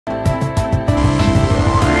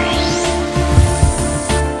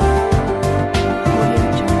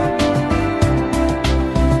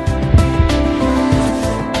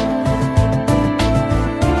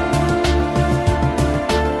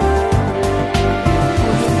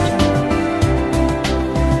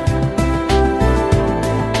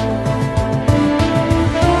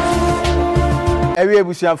we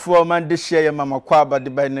busia for man de share mama kwaba de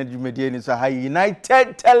by na jumedie ni so ha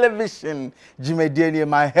United Television jumedie ni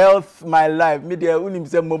my health my life media unim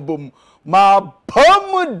se mobom ma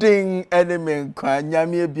pomudin enemy kwa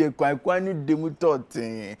nyame ebie kwa ni demu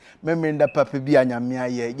totin memenda papa bi anyame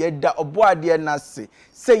aye yeda oboade na se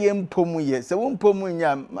ye mpomu ye se wo mpomu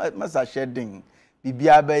nya masa shedding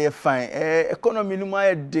bibia be ye fine economy no ma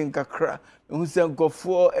ye din kakra hu se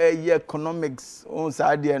nkofo ye economics on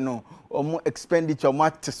saade no omo expenditure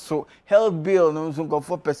mat so health bill no so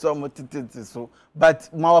nkofo person mo tititi so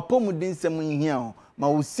but ma wapomudin sem hia ma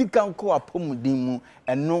wo sika nko wapomudin mu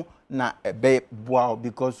eno na ebe boa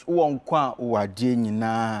because wo nkwa wo ade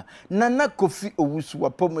nyina nana kofi owusu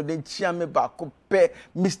wapomudin chiame ba ko pe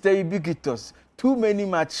Mr. Ubiquitous too many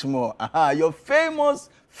much more your famous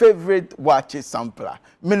favorite watch sampler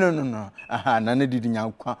no nana didi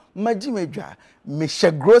nyankwa magimedwa me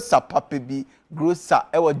she grocer papa bi grocer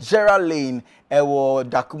ewo Gerald Lane ewo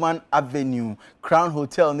Dakuman Avenue Crown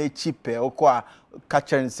Hotel ne cheaper okwa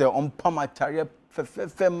catcher say on pamatare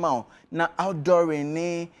fe ma na outdoor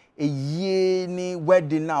ni eye ni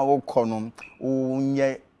wedding na okono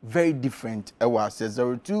onye very different ewo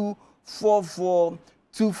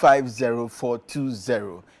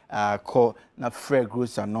 0244250420 call na Fred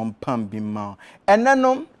grocer non pam bi ma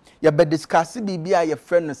enanom ya be discuss bibia your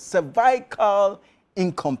friend cervical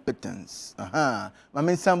incompetence I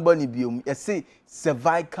mean somebody biom you say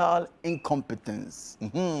cervical incompetence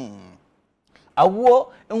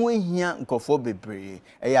awo enwe hia nkofo bebre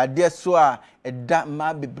ya de so a eda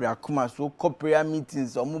ma bebre akoma so corporate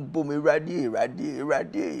meetings omo bom erade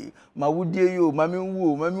ma wudie yo mami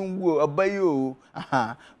nwo abayo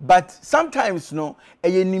but sometimes no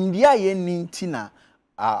eyenimdia ye nintina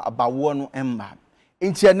abawo no emma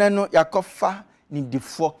entiana no yakofa ni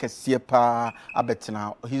defo kese pa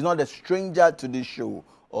abetena. He's not a stranger to this show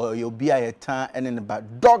or you'll be a time and about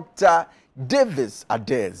Dr. Davis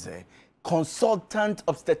Adeze, consultant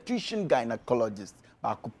obstetrician gynecologist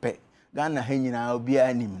bakupe Ghana henyina obi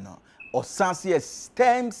anim no or sansi a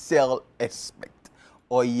stem cell expert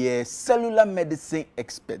or ye cellular medicine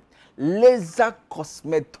expert, laser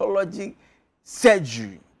cosmetology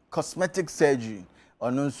surgery, cosmetic surgery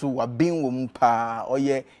onunsu wabin wo mpa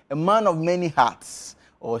oye a man of many hats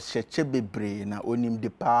or cheche bebre na onim de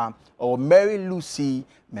pa or Mary Lucy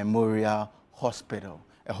Memorial Hospital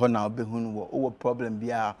na obehun wo problem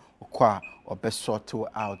bia okwa obe sort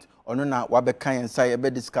out ono na wabeka yensa ye be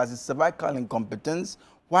discuss cervical incompetence,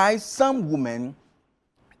 why some women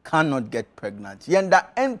cannot get pregnant. Yenda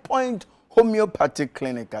endpoint homeopathic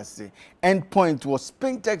clinic say endpoint was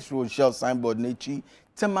Spintex Rochelle signboard nechi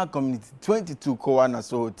Tema Community 22 Kowana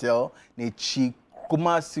Hotel nechi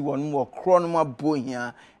Kumasi won mo kronoma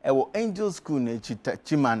bohia ewo Angel School nechi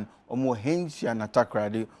Chiman omo hensia na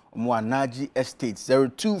takrade omo Anaji Estate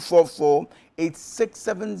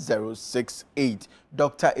 0244867068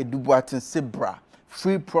 Dr. Edubuatin Sibra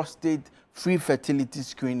free prostate free fertility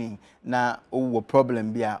screening na owo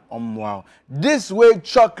problem bia omwa this way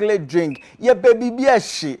chocolate drink ye baby bia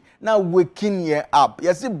she na waking ye up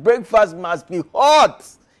you see breakfast must be hot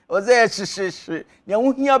o say she na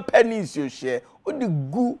wohia pennies you share o di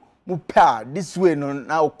gu mu pa this way no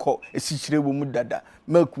na ukọ esichire wo mu dada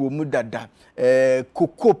milk wo mu dada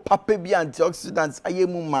cocoa papa bi antioxidants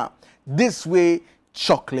ayemu ma this way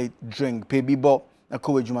chocolate drink baby bo na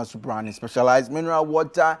ko wejuma subrani specialized mineral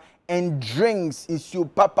water and drinks is your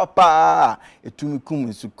papa etumikum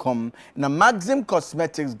is come na Maxim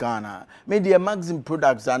Cosmetics Ghana me the Maxim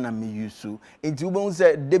products ana me use enti wo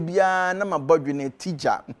say debia na mabodwe na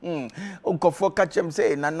teacher onkofo kachem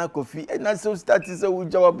say nana kofi na so start say wo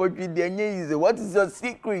jawa bodwe de enye easy. What is your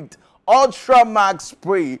secret? Ultra Max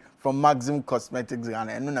spray from Maxim Cosmetics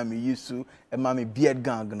Ghana eno na me use e ma me beard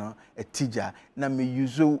gang no a teacher na me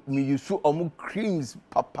use omu creams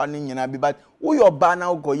papa ni nyina bi but wo your ba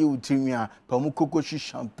na go ye utimi a pa omu cocoa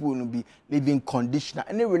shampoo no bi leave-in conditioner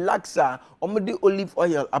and relaxer omu di olive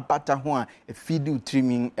oil abata ho a e feed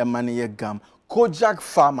utimi e ma ne ye gam Kojak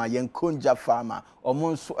Farmer yen Konja Farmer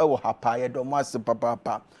omu nso e wo hapa ye do mo ase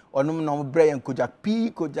papa onum na omu bre yen Kojak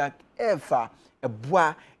P Kojak Efa e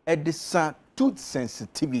boa edisa tooth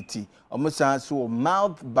sensitivity omusa so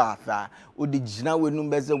mouth bath o de gina wenum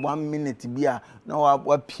beze 1 minute bia na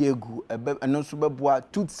wa piegu eno so beboa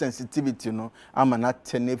tooth sensitivity no ama na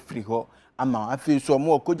tene free ho ama afi so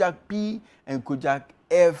mo Kojak P and Kojak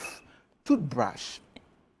F toothbrush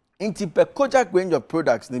enti pe Kojak range of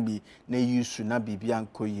products ne bi na use na bibia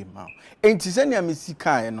ankoyi ma enti se ne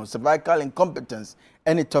misika no cervical incompetence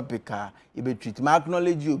any topic e be treat ma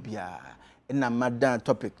acknowledge you bia na madan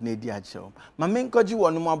topic na di acho ma menkoji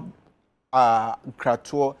wonu ma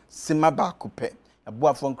krato sima ba kope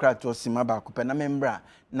aboafo nkrato sima ba ko pe na membra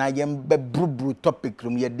na yem be brubru topic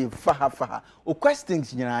rum ye de faha o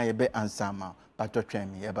questions nyina ye be answer ma patotwen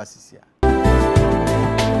me ye ba sisia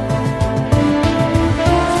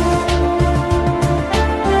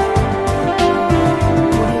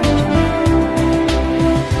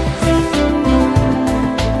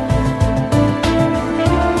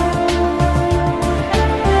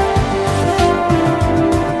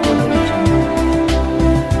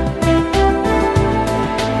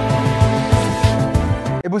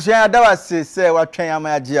Ebushia dawa se watwen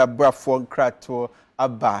amaji abrafo nkrato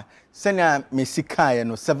aba senia mesika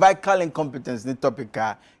no cervical incompetence ni topic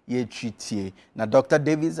a ye treatie na Dr.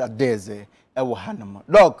 Davis Adeze e wo hanama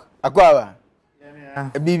doc akwawa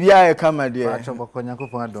bibia e kama de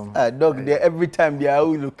doc there every time they are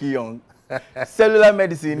look young cellular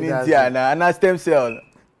medicine in India na stem cell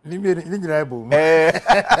Ni nyiraibo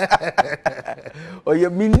oh you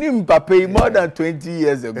minim papa more than 20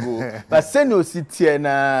 years ago but seno sitie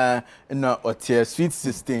na otie sweet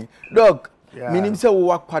 16 dog minim se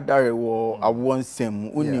wo akwadare wo awonsem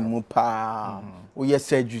unimu pa wo ye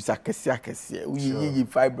surgery akese wo yi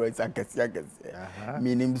fibroids akese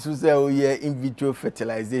minim so se wo ye in vitro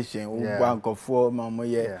fertilization wo gwankofo mamo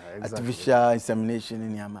ye artificial insemination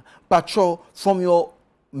ni ama patro from your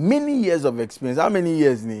many years of experience. How many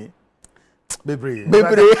years ni? Bebre.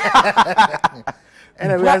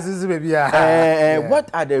 And what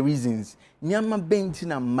are the reasons? Nyama benti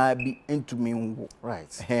na mabi into me. Right.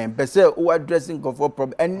 Pese o addressing for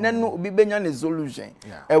problem and then no be benya ne solution.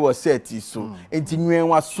 E was set so. Enti nwen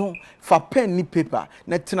waso fa pen ni paper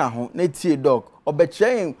na tena ho na tie dog.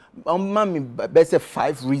 Obeche mama bese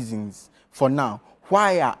 5 reasons for now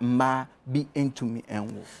why are ma be into me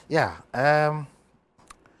enwo. Yeah.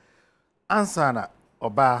 Answer na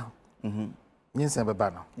oba nyinsen beba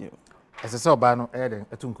no ese se oba no eden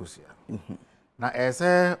etunkosia na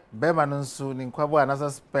ese bema no nso ni nkwabo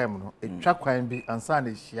anasa sperm no etwa kwan bi ansa na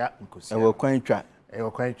ehia nkosia ewo kwan twa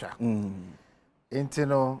enti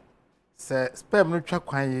no se sperm no twa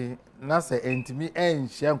kwan yi na se entimi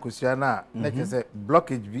enhia nkosia na na kese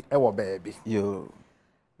blockage bi ewo baabi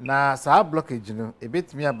na sa blockage no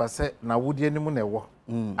ebetimi abase na wodie ni mu na ewo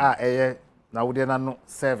a eye na wode na no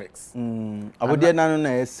cervix abode na no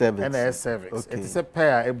na cervix na cervix it is a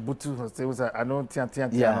pair e butu say was ano tia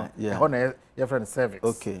ho na your friend cervix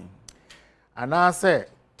okay ana say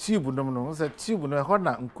tube no say tube no ho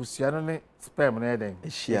na nkusia no ne sperm na eden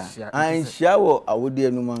ehia wo awode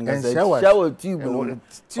anu manga say ehia wo tube no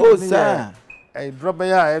oh sir e drop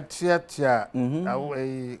ya e tia awo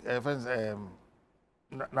e friends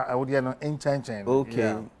na awode no enchanchen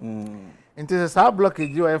okay It is a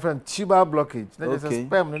blockage, you are from tuber blockage. That is a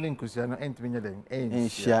sperm no incusia no entiminya den.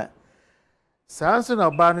 Enhia. Sanso na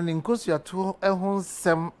ba no incusia to ehun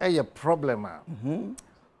sem eye problem a.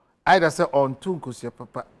 Either say on tunkusia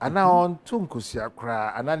papa, ana on tunkusia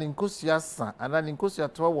kra, ana incusia san, ana incusia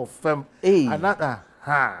to wo fem, another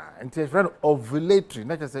It friend ovulatory,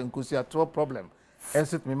 not just incusia to problem.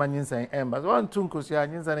 Ensuite me man say but one tunkusia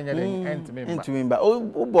nyinsa nya den entimimba.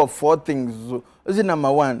 Oh, 4 things. Is it number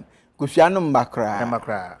 1? Kusiano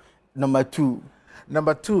mbakra. Number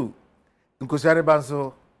 2. Nkusiare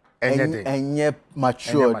banso enye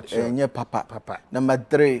matured, enye papa. Number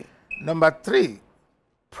 3.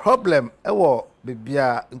 Problem ewo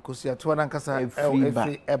bibia nkusia to na nkasa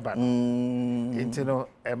every eba. Intino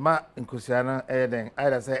ema nkusia no eden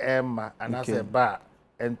either say emma and say ba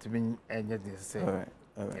entimi enye this say. All right.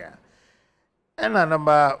 Yeah. And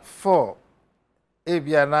number 4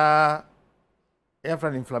 ebia na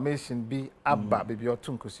inflammation inflammation be abba baby or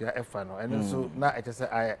tunkusia efano and so na it say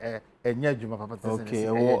enye adwuma papa say okay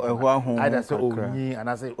either say onyi and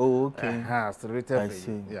I say okay straight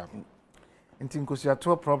yeah intinkusia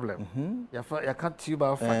to problem ya can't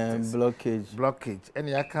tuber factors blockage and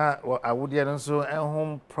ya ka awudie no so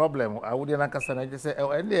home problem awudie na kasa na say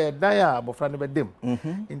and the dia abofra no bedem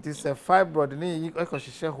inti say fibroid ni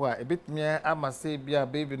ekohihye ho a ebetimi ama say bia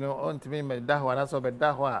baby no ontimi me da ho na so be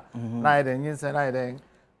da ho a na iden nyinsa na iden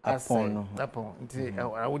upon inti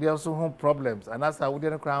awudie so home problems and as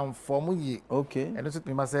awudie no crown form yi okay and so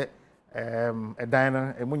me say a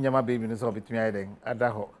diner a munyama baby no so betimi iden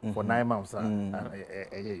adaho for 9 months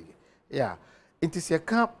yeah it is a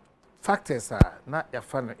cap factors na ya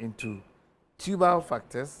fan into tubal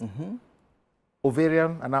factors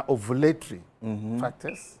ovarian and ovulatory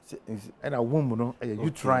factors and a womb no a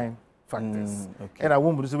uterine factors and a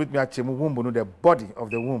womb so with me achemu womb no the body of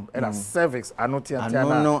the womb and a cervix no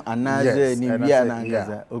anaze ni bia na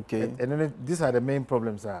ngaza okay and then these are the main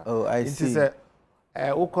problems oh I see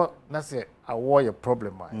oko na say awo your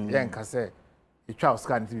problem yenka say a child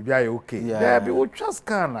scan to be okay. There be what child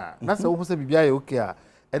scanner. That's who say be okay.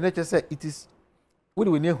 And they just say it is. What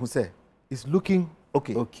do we know who say? It's looking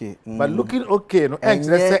okay. Okay. But looking okay, no. And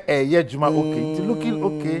let's say yeah, Juma okay. It's looking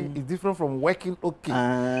okay is different from working okay.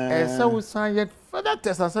 And so we say yet further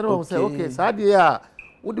test and so we say okay. So idea.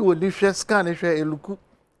 What do we do? Scan it. Look.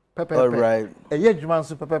 All right. A year Juma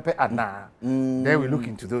super pepe ana. Then we look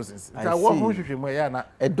into those things. I see. What who should we na?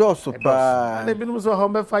 A door super. And they been so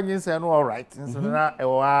home finding say no all right. So na e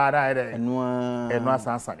wa da there. Enwa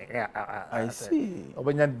sansane. I see.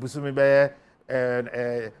 Obanya busumi be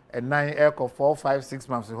 9 airco 4 5 6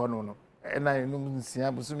 months ho no. And I no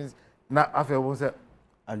nsia busumi na afa wo say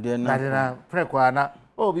ade na prekwa na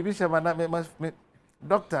oh bibi she na me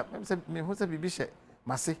doctor me who say bibi she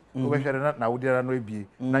Masi, we share na udira no ebie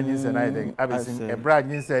na nyinse na iden abesin ebra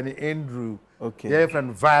nyinse ni Andrew yeah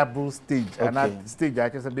friend viable stage and that stage I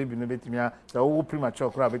just say baby no betimi so wo premature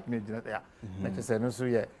kra betimi gina ya na just say no so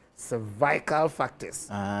yeah cervical factors.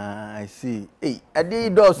 I see. Hey, ade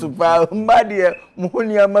do super mbade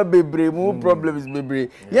muhoni ama bebre mu problems bebre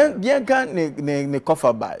yen kan ne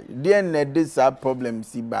cover by then this problem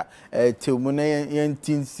si ba till mu na yen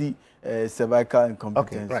tinsi cervical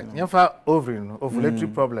incompetence. Okay, right. Yamfa ovulatory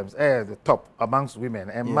problems the top amongst women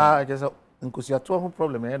and ma just nkusiato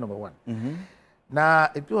problem number 1. Na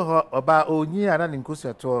ebi ho oba onyi ana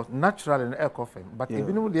nkusiato natural in ecofem but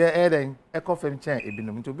ebinum de den ecofem chen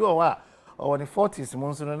ebinum to bi o wa or the 40s mo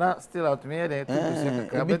nso na still out me there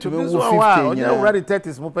to be to be so already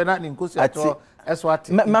 30s mo pe na nkusiato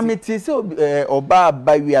eswati mameti se oba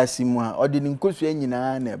ba wiase mu a odi nkosua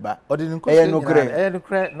nyina na eba odi nkosua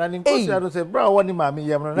nokre na nkosua do se bra woni mama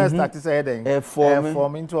yem no na start say eden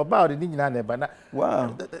form into oba odi nyina na eba na wow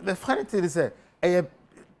the funny thing is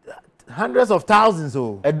hundreds of thousands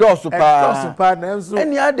a dosu pa na so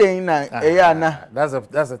any aden na na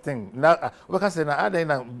that's a thing na we can say na aden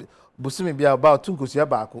na busumi bia about tunkosia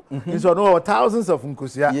baako so no thousands of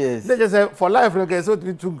nkosia they just say for life okay so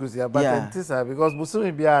tunkosia but ntisa because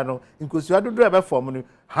busumi bia no nkosia dodo ebe form no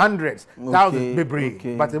hundreds thousands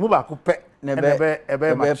bebre but emu baako pe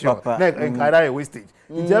ebe mature na encourage a wastage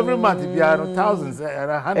into every month bia no thousands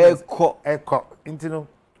and hundreds eko intino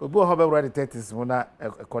obo ho be ready 30s mo na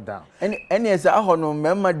eko down any as aho no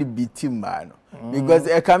memma de bitim ba no because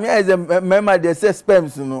e come here as a memma de say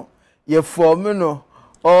sperms no ye form no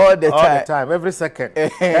all the time every second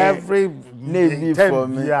every maybe for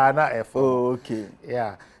me na okay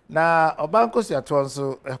yeah na obanko si ato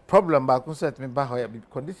nso problem ba ko set me ba ho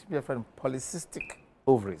condition be friend polycystic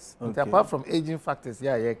ovaries apart from aging factors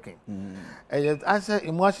king I say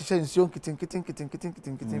imu ahihye nsion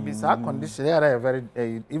kitin be sa condition are very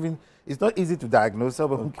even it's not easy to diagnose so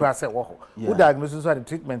who cross say wo who diagnose so the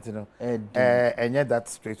treatment you know and that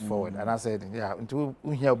straightforward and I said into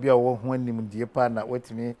here be wo ho anim die pa na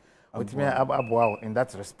wetimi aboa in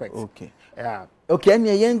that respect okay and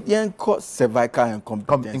yen cervical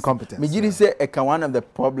incompetence me giri say one of the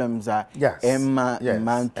problems are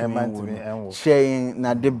sharing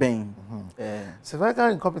na de ben cervical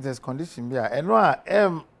incompetence condition be and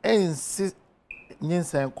no insist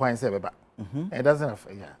nyinsen kwan say beba it doesn't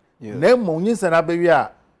affect na mo nyinsen abewi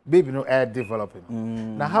a baby no air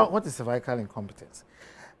developing now what is cervical incompetence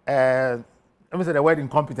let me say the word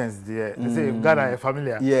incompetence there. They say Ghana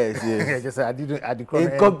familiar. Yes. Just I did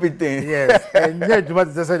incompetent. Yes. And yeah, Juma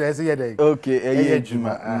just said I say okay,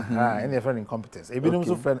 Juma. And a friend incompetence. A bit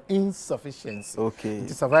also friend insufficiency. Okay.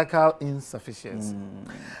 It is cervical insufficiency.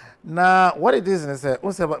 Now what it is say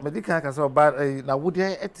also about medical can say about now would you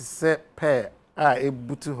it is say pair a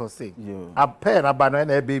butu ho say. A pair na bano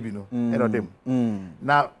na baby no. And of them.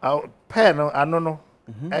 Now pair no anono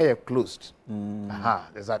air closed.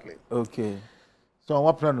 Exactly. Okay. So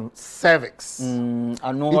what plan cervix? I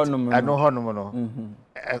know no.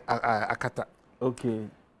 Akata. Okay.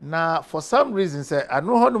 Now for some reason say I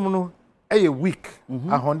know no weak.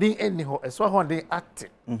 A holding anyhow. So holding active.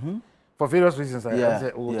 For various reasons I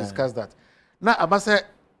say we'll discuss that. Now I must say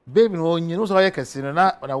baby no you know so I can see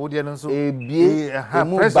na would you know so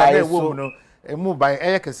pressure woman no emu by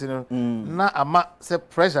air casino na ama say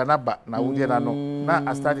pressure na ba na would you know na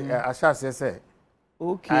I started I shall say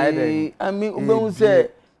okay I mean we say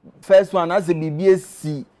first one as a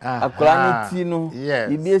BBSC akraniti no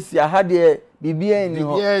BBSC aha de bibia ni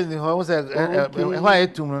ho we say why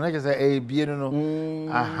etum no na say bie no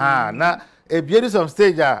na bie some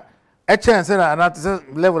stage a chance na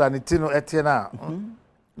level and it no etie na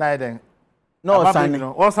na then no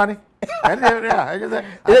sunny and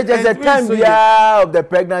it's just a time of the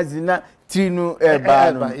pregnancy na trinu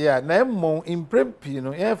na mo in prep you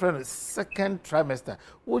know your friend second trimester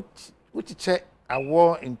which check I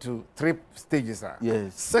walk into 3 stages.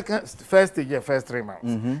 Yes. First stage, first 3 months.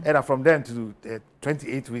 And from then to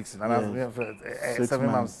 28 weeks. And yes.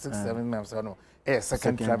 7 months, 6, 7 months. No.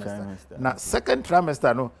 Second trimester. Now, second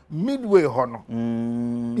trimester, no, midway, hono.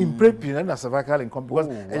 In prepping and cervical incompetence.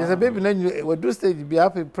 Because as a baby, then you would do stage be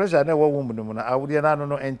happy pressure, never woman. I would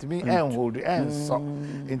know, and to me, and hold the end. So,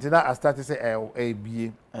 into that, I started to say, A,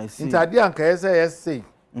 B. I see. Into the uncle, say,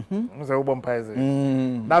 so one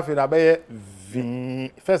person. Nothing about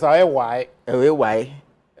V. First, I why. Why?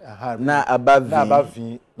 Na above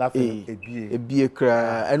V. Nothing. A B.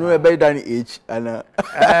 Cry. I know about than H. And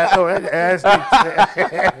yes.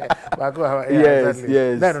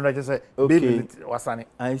 Then I just say, baby, what's on it?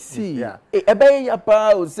 I see. Yeah. A bay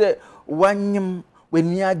apa say one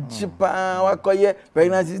when you are jipa wakoye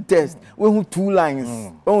pregnancy test. We have 2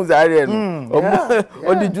 lines. Oh, that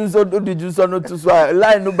or the juice or not to swallow.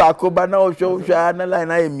 Line no back over now, show na line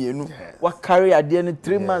I am. What carry at the end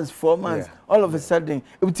 3 months, 4 months. All of a sudden,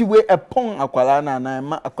 it would be a pong aqualana and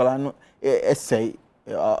I'm aqualano essay.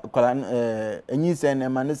 And you say,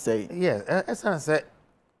 man, say, yes, as I said,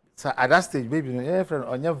 so at that stage, baby, your friend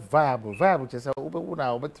on your viable, just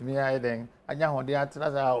but to me, I then, and now on the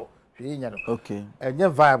answer. Okay. And you're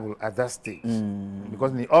viable at that stage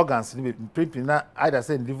because the organs either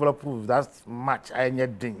say develop proof that's much I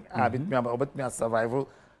need ding. Bit me survival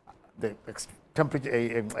the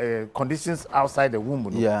temperature conditions outside the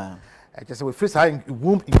womb. Yeah. I just say we first high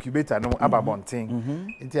womb incubator no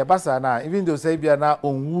ababonting. Into a basa now, even though say be na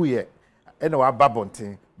onwuye and no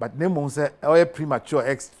ababonting. But name say premature,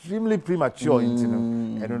 extremely premature into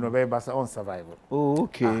and no be basa on survival. Oh,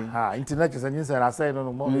 okay. Internet is and I say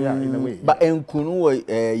no more in a way. But enkunu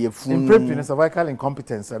ye fun in prepping cervical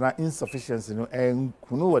incompetence and insufficiency no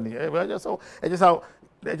enkunu just how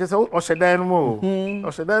oshedan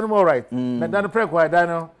mo right. Na dan prek wa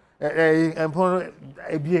dan empon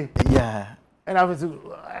ebie. Yeah. And I was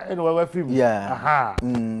anyway film. Yeah.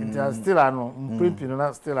 It is still prepping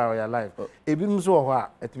not still our life. Ebi nso ho a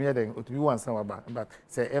etimi den otubi wansan wa ba but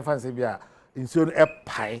say say bia inso e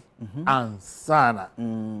pai ansana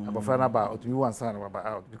abofra na ba otubi wansan wa ba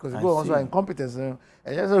out because go also incompetence and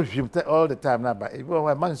just all the time na ba ebi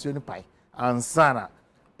ho man inso ni pai ansana.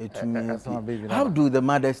 How do the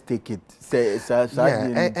mothers take it?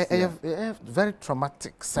 Very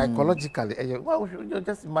traumatic psychologically. Well, you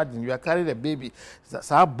just imagine you are carrying a baby.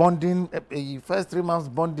 So bonding, first 3 months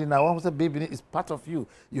bonding. Now, once a baby is part of you,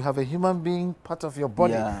 you have a human being part of your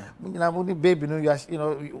body. You know, only baby, you are,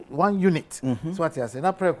 one unit. So what you say?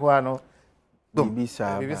 Na prekwano.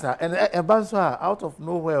 Bibisa and out of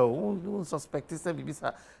nowhere, who suspect is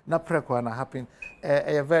Bibisa na prekwana happen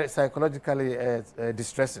very psychologically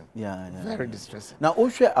distressing. Yeah. Very distressing. Now,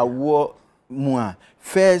 Osha awo mua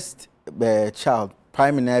first child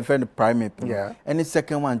primary primary. Yeah. And the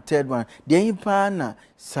second one, third one. The impana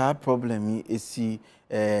sa problem is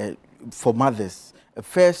for mothers.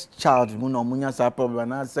 First child, munya sa problem,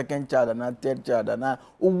 na second child, and third child, and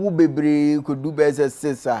uwu bebre could do better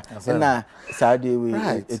sister. And Saturday we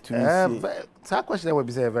that question will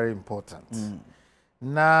be very important.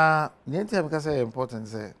 Now, niente because important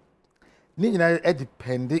say ni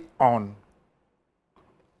depending on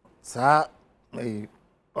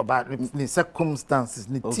about the circumstances,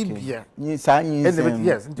 the tibia. Yes,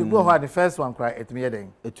 to go hard the first one cry at me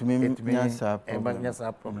then. It means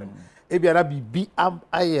problem. Ebiara be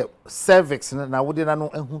I cervix na wode na no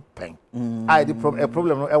ehu pen. I the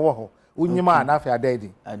problem no ewo ho. Unyima na afia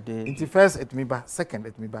daddy. Into first it me ba, second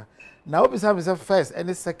it me ba. Now we say first,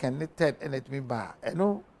 any second, any third, and it me ba.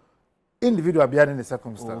 No individual behind the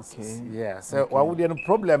circumstances. Okay. Yeah. So what would the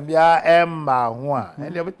problem be emma ho a.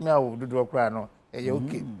 And you bit me a do cry no.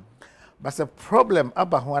 Okay. But a problem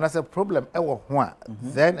about one as a problem one.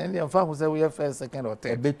 Then any of us who say we have first, second, or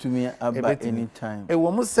third. A bit to me about any time. A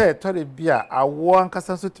woman said to the beer, I want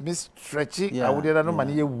Cassandra to be stretchy. I would not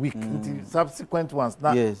money a week until subsequent ones.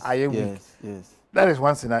 Now I a week. Yes. That is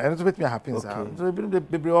one thing, and it's with me happens. So the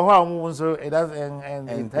baby so it does and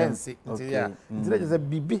intense. Yeah. It's just a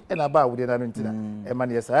BB and about with another internet. And man,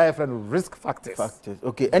 yes, I have risk factors.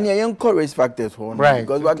 Okay. And you encourage factors for right.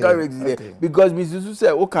 Because what okay. Because Mrs. say,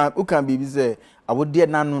 who can be say, I would dear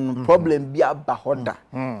none problem be about hoda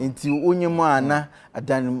into Unyamana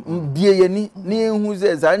than dear ni who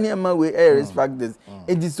says I near my way risk factors.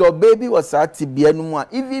 It is so baby was at to be no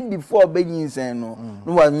even before being say no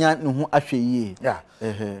one yan no actually. Yeah.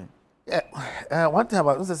 One thing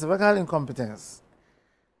about cervical incompetence.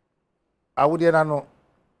 I would know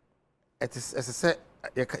it is as I said,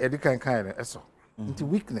 you can kind of so into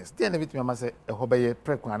weakness. Then everything I must say a hobby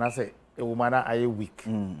prekwana say a woman I weak.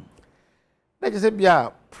 let's just say be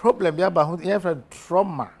a problem be about here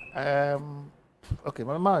trauma. Okay,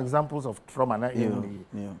 my examples of trauma na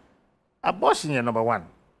abortion is number 1.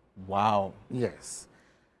 Wow. Yes.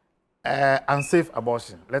 Unsafe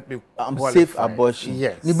abortion. Let me unsafe abortion.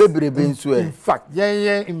 Yes. In fact,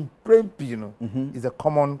 in pregnancy, you know, is a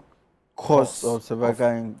common cause of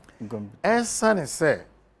cervical incompetence. And son say,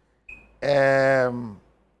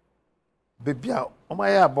 baby, my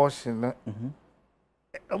abortion,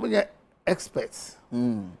 experts.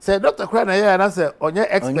 Say Dr. Krana here and I say on your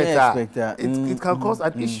expert, it can cause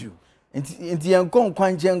an issue. Inti yankon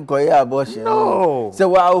kwanchen koye abortion. No. Say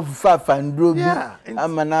wa fa fandro bi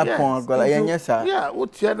amana pon agola yenye sa. Yeah,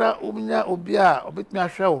 utiada umnya obia obetmi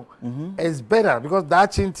ahwe is better because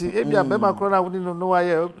that chinti ebia be makrona woni no why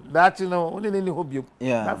that no woni ni hobio.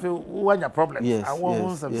 Na fe wanya problem.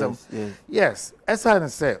 Yes, esa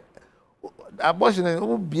say abortion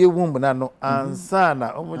obie womb na no ansa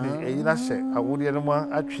na omudi eyina hye awode no mo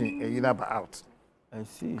atwe eyina ba out. I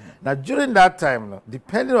see. Now, during that time,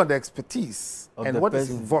 depending on the expertise of and what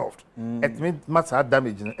person is involved, it means much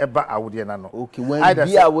damage. Okay, when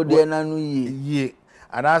I would ye.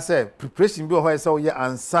 And I said, preparation be why so yeah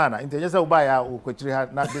ansana. Intelligence ubaya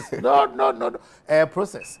ukochiri not this. No.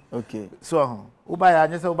 Process. Okay. So ubaya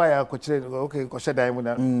nyesa ubaya kochiri okay koshe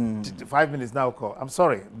daimuna 5 minutes now call. I'm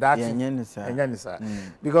sorry. That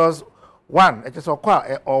because one it just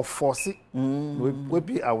or force it we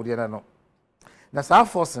be awudia no. Na sa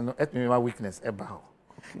force no et me my weakness eba ho.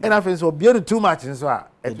 And I feel so be too much so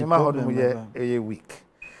et me my ho no ye weak.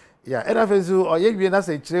 Yeah, and I feel so or ye na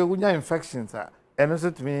say kire unya infections and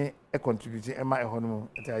also to me a contributing e my ho no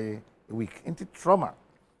et weak. Into trauma.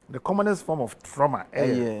 The commonest form of trauma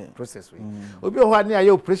process we. Obi ho ani aye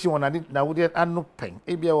operation one na wo dey anu pen.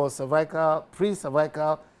 E bia was cervical,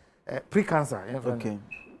 pre-cervical, pre-cancer. Okay.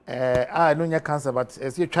 No nya cancer but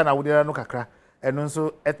as you try na wo dey anu kakra. And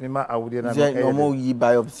also at me ma awude na no yi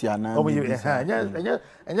biopsy ana okay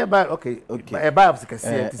a biopsy can see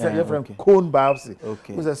it is a different cone biopsy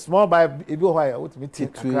with a small biopsy e be why what me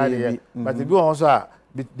take kakra but e be also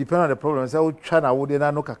depend on the problem say we try na awude na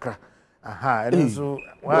no kakra and also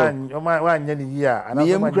one nya ni here and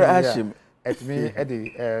also at me at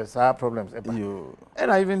the problems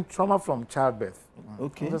and I even trauma from childbirth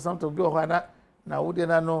so something be why na awude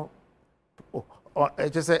na no I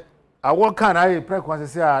just say I work can I pray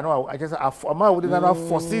say no I just I would not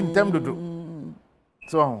foresee them to do.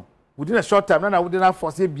 So within a short time, now I would not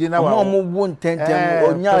foresee being now. Won't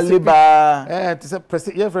labor. It's a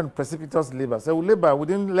friend precipitous labor. So we labor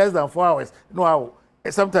within less than 4 hours. No,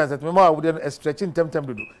 sometimes at I would stretching time to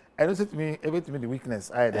do. And also to me, the weakness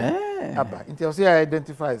I had. Until I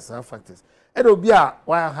identify some factors. It will be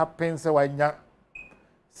what happens when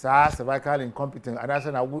cervical incompetence. And I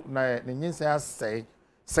said I would say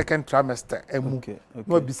second trimester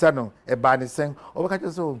no bisa no e ba ne sen o ka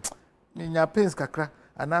so nya pains kakra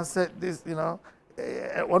and I said this you know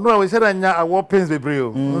ono we said nya awo pains bebre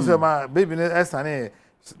o so ma baby ne esane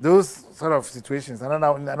those sort of situations and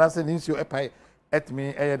I said need you epai at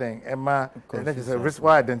me den e ma that is a risk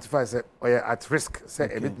why identify say at risk say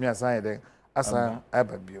e bit me assign den asa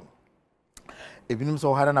ababio ebinim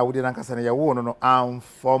so hara na wodi na kasa ne ya wo no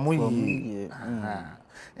form yi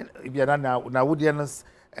bia na wodi na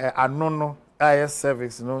anono IS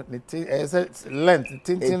cervix no length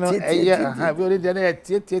tintin we already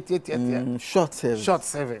there short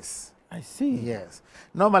cervix. I see. Yes,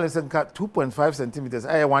 normally it's 2.5 centimeters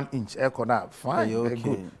 1 inch corner fine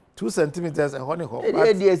good 2 centimeters honey hop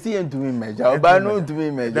they see into me measure but no to me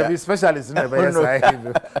measure there be specialists in the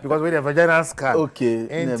because we the vaginal scan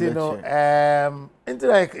into into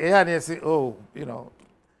like you know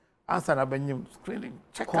answer na benyim screening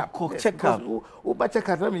check up check up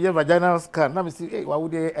na me vaginal scan na me see hey why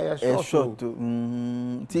would they short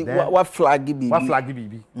ti what flag bibi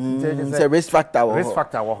say risk factor wo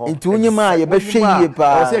into unyima ye be hwe yie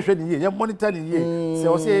pa say hwe ni ye monitor ni ye say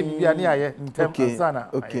o say bibi ani aye ntem answer na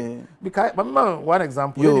because one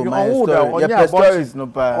example you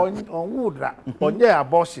on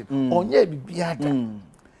abortion onye bibi ada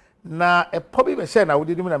na e pobi be share na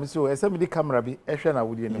wodi nim na me so e say me di camera bi e hwe na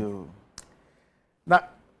wodi nim na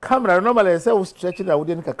camera normally say we stretch na wodi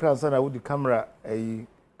nim kakra so na wodi camera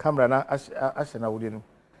camera na ashe na wodi nim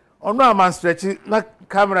ono am stretch na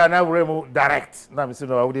camera na we mu direct na me so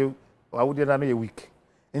na wodi na no ye weak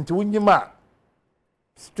into wunyima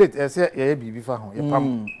straight e say ye bibi fa ho ye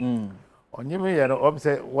pam onyime ye no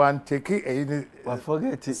say one take e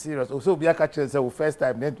forget it serious so be aka say first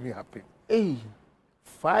time let me happen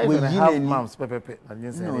 5.5 months pepe and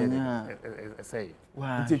you say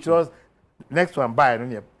wow. It was next one buy no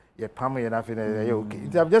ye pam ye na fe na ye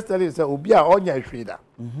okay. I'm just telling you say obi a onya hweda.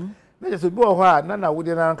 Na just obi o ho a na wo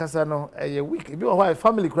de na nkasa no ye weak. Obi o ho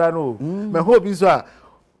family kra no. Me hope so a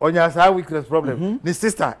onya sa weakness problem. Ni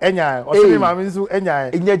sister enya o se ma nzu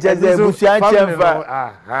enya. Enya jeze busuan chemfa.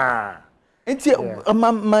 Aha. Enti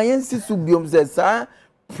ma yensi su biom se sa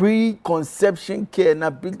preconception care na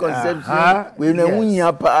preconception we na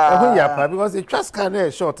hunya pa because the trust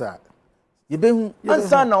can shorter. You be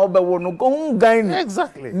answer na obewo no go gan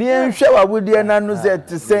exactly. Ni enhwe wa wodi na no say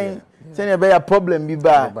to say you be a problem bi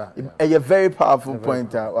ba a very powerful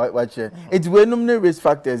pointer watch it we num ne risk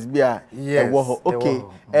factors bi a okay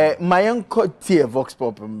my uncle tie vox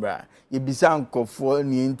pop mbra ye bisa nkofo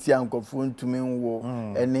ni enti nkofo ntumi nwo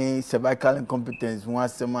ene cervical incompetence ho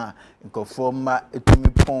asema nkofo ma etumi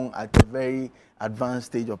pon at a very advanced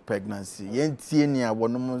stage of pregnancy ye ntie ni a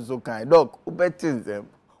wonom so kan doc ubetin them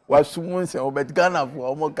wasumun se obet Ghana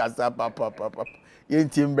for omo kasa papa ye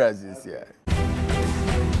ntie Brazil sia.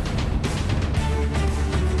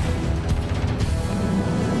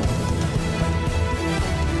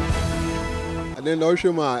 And then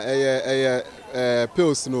Oshima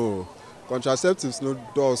pills no contraceptives no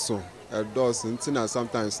dose until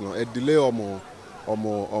sometimes no a delay or more.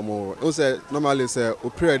 Also normally say a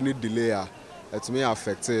period need delay it may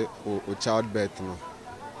affect o childbirth no.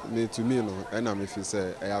 Me to me no and am if you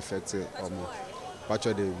say I affect or more.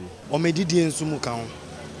 Pacho dey be. O me didi ensu mu kan.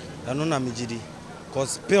 Eno na me gidi.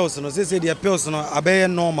 Cause pills no say the pills no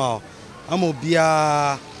abeye normal. Am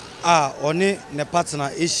obia one ne partner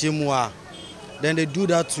ehyiemu a then they do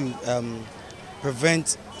that to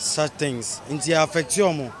prevent such things. Inti affect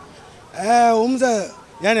you mo. Say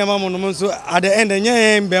yani mama no so at the end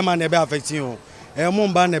enye be man na be affect you. Mo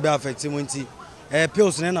mba na be affect you nti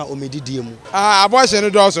pills na o medidie mu.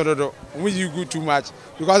 Abortion do also do. We you go too much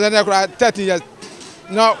because then 30 years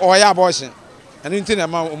no or ya abortion. And inti na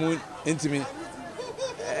ma o intimi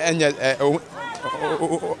enye o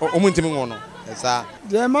intimi ngono. Esa.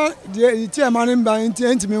 The man the man mba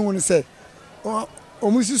intimi ngono say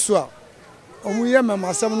omusi so a omuye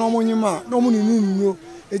mamasem no omonyima no omununu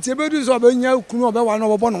etiebedu so obenya kunu obewa no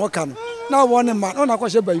obobo no ka no na wo ne ma no na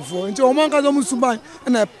kwahye baifo nti omonka zo musuban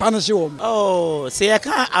na panihye wo se ye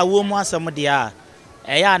ka awo mu asem de a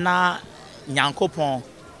eya na nyankopon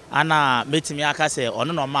ana metimi aka se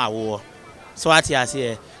ono no ma awo so ati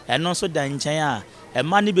ase eno so da nchen a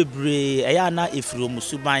ema ne bebre eya na efiro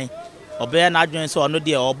musuban obe na adwen so ono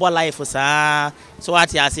de obo life saa so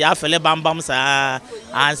ati ase afele bambam saa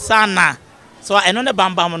ansana so eno ne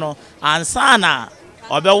bambam no ansana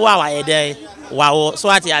obe wa wa yede wa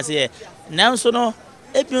so ati ase nanso no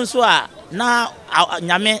epin so a na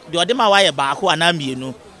nyame de ode ma wa ye baako ana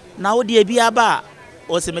mienu na wo de bia ba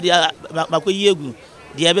o se me de makoyi egu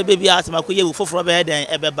de ebebe bia se makoyi egu foforo be den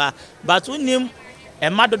ebeba but unim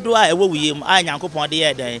ema dodo a ewo wiyem a nyankopon de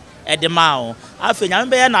ye den edema o afa nyame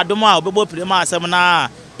be ye na dom a obebo prema asem na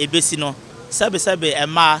ebesi no sebe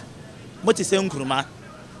ema motise nkuruma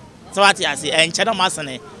so ati ase enche na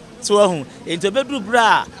masene so ahu ento beduru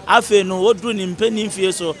bra afa no oduru ni mpani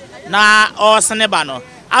mfie so na osene ba no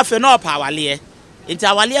afa no opa awale enti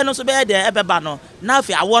awale no so be ye den ebeba no na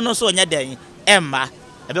afa awo no so onye den emma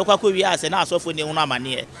ebekwa ko wi ase na asofo ni hu na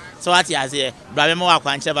amane so ati ase bra me wa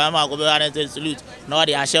kwanche ba ma go be wan salute no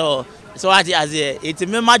dey ashe so ati ase eti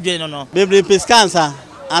me madwen no bebre peskansa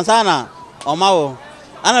ansana omawo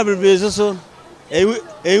ana bebre so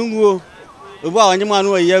enwo obu a onye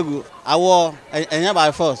manu oyegu awo enya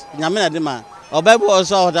by force nyame na de ma obebu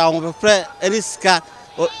oso da ho pre any ska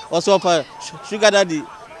oso pa sugar daddy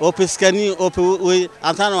o peskani o we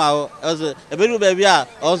ansana awo oso ebedu baby a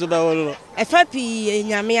oso be wo efapi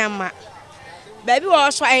nyame ama baby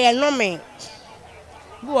wo so eye nome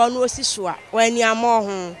bu onu osiso a wani ama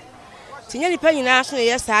ho tinye nipa nyina so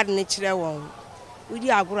ye sad ne kire won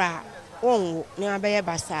udi agura won ne abeye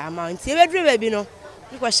basa ama nti ebedu baby no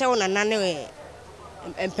nkwo hye wona nane we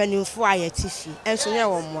empanimfo ayetifi enso nye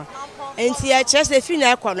wo mo enti ya chese fi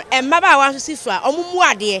na ekọ no emma ba wa so sifu a omumu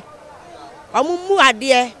ade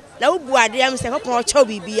na ubu ade am se kokon o chaw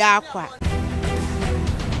bibia akwa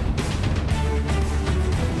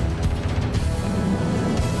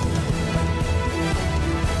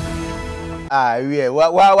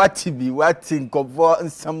what TV, what think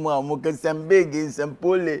of someone who can send big in some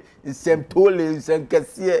pole, in some tole, in some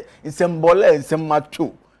cassia, in some bolle, in some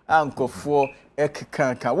macho, uncle for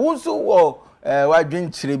Ekanka. Also, what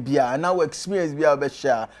drink Chiribia, and our experience be our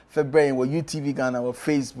share for brain or UTV Ghana or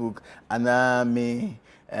Facebook, and me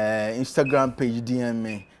Instagram page DM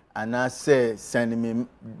me, and I say send me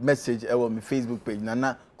message over my Facebook page, and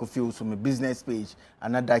I could feel so my business page,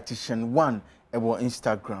 and I dietitian 1. Ebo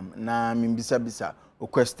Instagram na mimbisa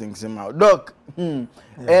questions him out. Doc,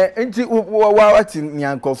 into what in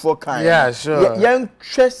Yankofo kind? Yeah, sure. Young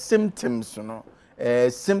symptoms, you know,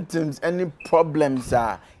 symptoms, any problems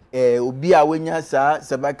are. Obi a wenya sa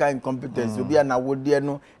cervical incompetence obi a na wode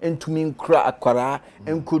no entumi nkra akwara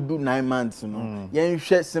enkodu 9 months no yen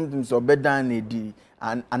hwe symptoms obedan na di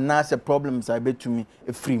and anase problems are betumi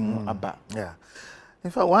free mu aba. Yeah.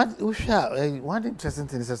 In fact, one interesting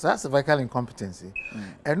thing is that cervical incompetence.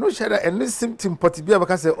 And no share any symptom possibly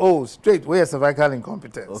because say, oh, straight where cervical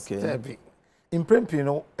incompetence. Okay. In principle, you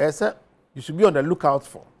know, you should be on the lookout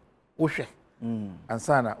for. And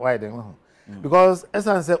sana why then? Because as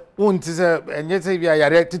I said, and yet say we are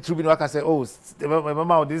directed to be no can say, oh,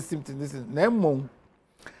 mama this symptom, this is name.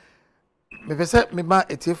 Me say me ma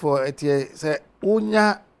etie for etie say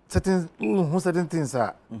unya certain things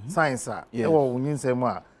are signs are you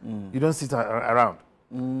don't sit around.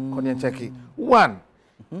 Come and check it. One,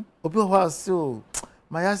 obi was so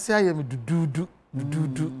my asia me do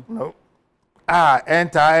no.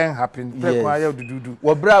 Enter and happen.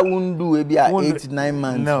 Wabra wundu ebi a 8-9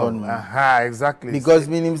 months. No, exactly. Because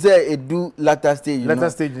meaning say it do latter stage. Latter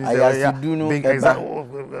stage is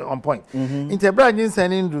on point. Interbra jin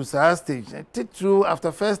sending do stage. Take through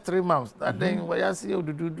after first 3 months. That then why I see you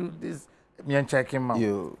do this. Me and check him out.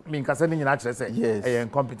 Me can send in actually say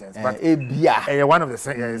incompetence. But one of the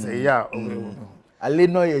Ale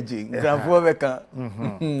no yeji. Grandfather beka.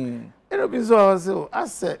 It'll be so I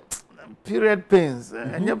said period pains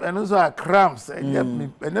and also cramps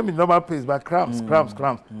and normal pains but cramps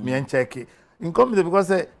me and check it incompetence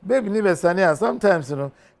because baby never sanya sometimes you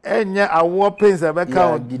know enya awo pains e be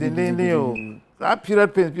count the that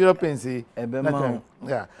period pains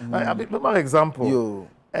yeah I be my example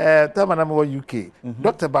time na mo UK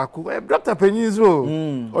doctor baku doctor penyizo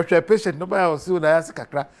o hwe patient no ba o si na ya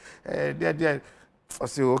kakra there I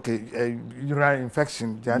say okay urinary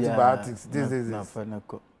infection the antibiotics this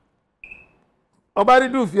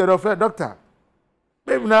Obari do fear of a doctor.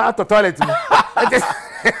 Maybe now at the toilet.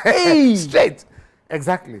 Straight.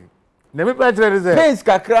 Exactly. Never pains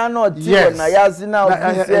kakra no ti na yazi na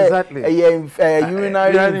exactly.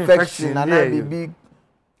 Urinary infection and big.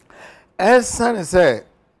 Son say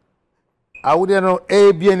I would know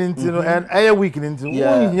a bien into and a week into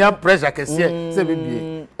here pressure can say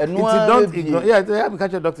baby. And don't ignore. Yeah, they have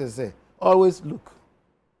catch your doctor say always look.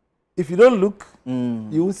 If you don't look,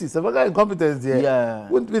 you will see cervical incompetence there. Yeah.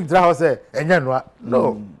 Wouldn't be dry say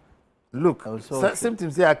no. Look.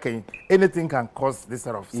 Symptoms here can anything can cause this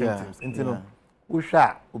sort of symptoms. You know,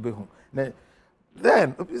 usha ubehu.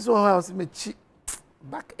 Then so house me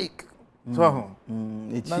backache. So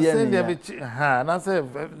and I say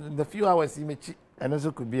the few hours you may and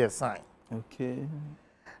also could be a sign. Okay.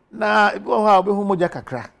 Now it go how ubehu moja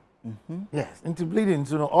kakra. Yes, into bleeding,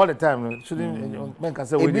 you know, all the time. Shouldn't men can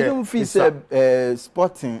say we don't feel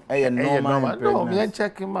spotting a normal. No, me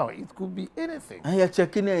check him out. It could be anything. And you're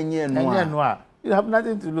checking you have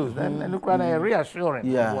nothing to lose. Then look at reassuring.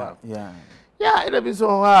 Yeah. It'll be so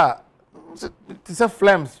hard. It's a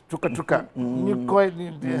flames, tuka. You call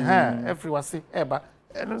it the hair, everyone say, but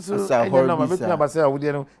and so I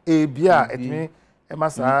know, a beer at me.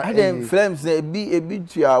 I then flames a bit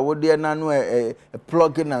to our would a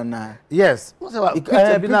plug in and yes. What's about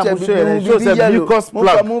mucus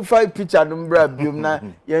plug? Move 5 picture and brab you na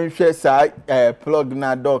yen share plug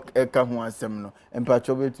na doc eka ho asem and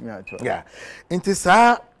patchobet me at. Yeah. Into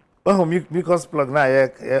sa mucus plug na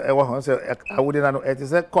I wouldn't know it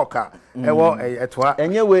is a cocker.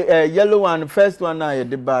 Anyway, yellow one, first one I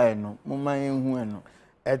did buy no. Mama in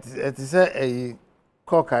it is a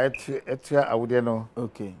cocker I would know.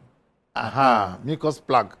 Okay. Mucus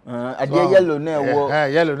plug. Yellow na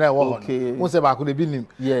yellow na okay. Most about could be him.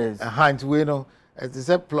 Yes. Hand we know. It is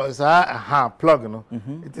a plug plug no.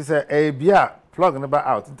 It is a beer plug number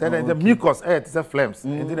out. Then the mucus it is a flames.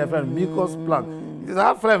 It is a mucus plug. It is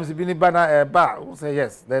a flames be banner bar. Say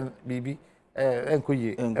yes. Then maybe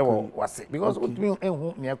enkoye was it because what me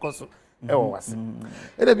near cost was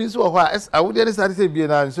it be so I would start say be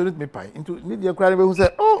na insurance me pay into need your cry who say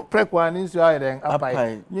oh prek one in so I then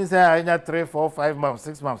apply you say I 3 4 5 months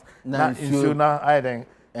 6 months na insure na I then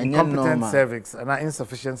incompetent cervix and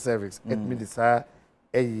insufficient cervix it me desire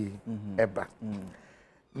eba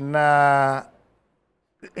na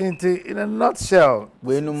in a nutshell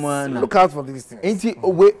look out for these things enti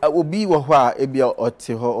obi wo ho a ebia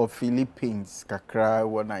ote ho of Philippines kakra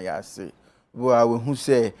wona ya say we who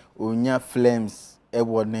say onya flames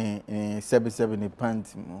ewo ne 77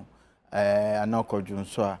 pant mu anakodun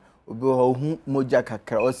so a obi ho hu moja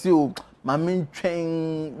kakra o si o ma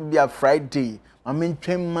mentwen bia Friday ma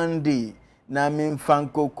mentwen Monday na me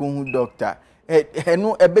fanko ko hu doctor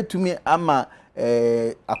eno ebetumi ama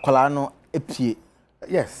akwala no epie.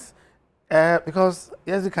 Yes. Because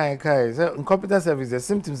yes, you can say incompetent service, the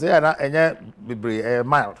symptoms they are not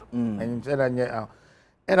mild. And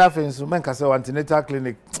I think so. Men can say antenatal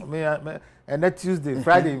clinic. And that Tuesday,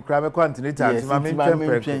 Friday, you grab a antenatal.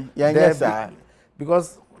 Yes,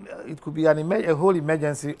 because it could be a whole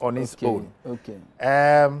emergency on its own. Okay.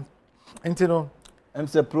 You know. I'm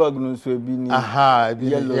say plug no so be aha,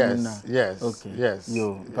 yes, yes. Okay. Yes.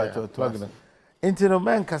 Yo, patch plug no. Into no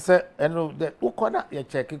man can say, and the ukona you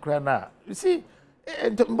check it now. You see,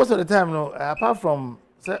 most of the time, no, apart from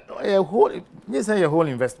a whole, you say a whole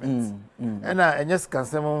investment, and just can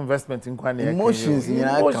say more investment in quantity. Emotions, be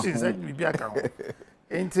account.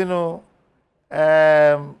 Into no,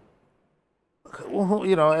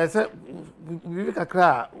 you know, I said, we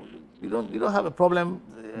can you don't have a problem.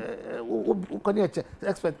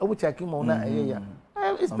 Expert, checking on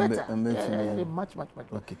it's better. Much.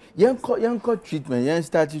 Okay. Young treatment, young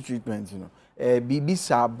started treatment, you know. Bibi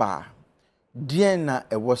Saba. Diana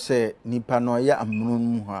was say Nipanoya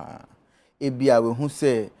Amunha. Ebia we who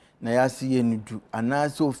say Nayasi Nudu, and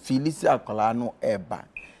also Felisa Colano Eba.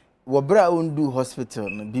 Wabra undu hospital,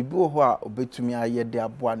 Bibo Hoa obetumi aye de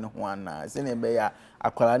aboa ne ho ana. Se ne be ya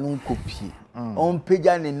akwala no kopi. On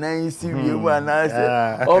peja ne nan siwie mu ana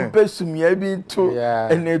se. On pesumia bi to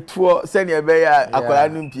ene to se ne be ya akwala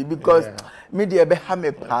no mpi because me de be ha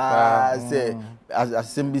me pa se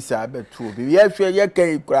asem bi sa be to bi. Ye hwe ye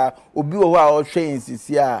kan ikura obi wo a o hwe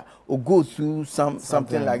insisi a o go through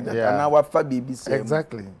something like that. And our fa baby say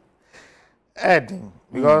exactly. Adding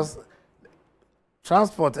because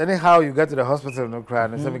transport, anyhow you get to the hospital, no cry.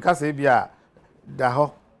 So because if you are the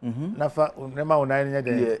ho, nafa unema unainya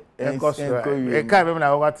de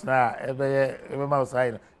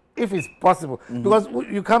if it's possible, because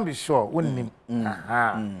you can't be sure.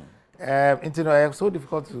 It's so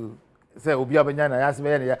difficult to say obi abanyana ya se be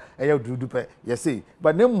ya dudupe you see,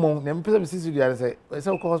 but nem person see you say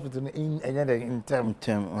say hospital in term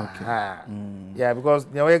okay. Yeah, because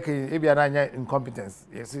if you are incompetence,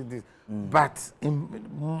 you see this. But in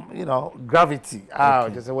you know gravity,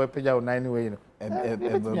 just a weapon anyway, you know.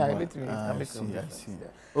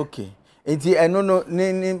 Okay. Enti eno no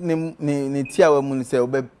ne tia wa mu say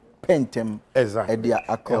obe pentem exactly. Dia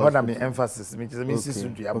akọ. What am emphasis me just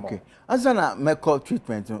me okay. Ansana medical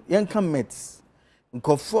treatment yen kan meds.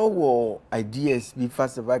 Nkofo wo ideas be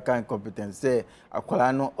fast cervical incompetence say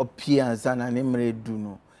akwala no opia ansana ne mre du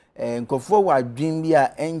no. Nkofo wa dream bi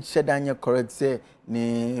a enche danye correct say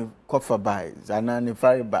ne cover by zana ne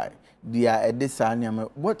fire by dia edisania.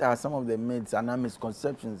 What are some of the myths and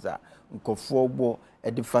misconceptions that nkofo bo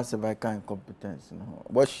edifast cervical incompetence,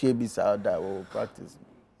 what shape is out that will practice?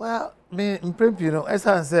 Well, me you know, as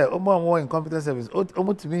I say, more incompetent service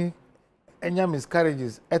to me enya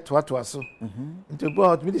miscarriages etwa so into go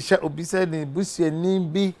out me the share obi say ni busie ni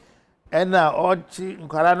bi ena ochi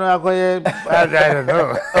nkwara no akoye I don't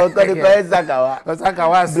know.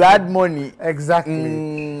 Osakawa blood money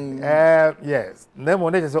exactly. Yes, them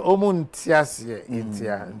one just omuntiase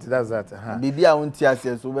intia that's that bibi a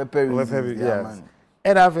untiase so we pay yes.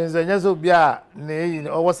 And I think so nyeso bia ne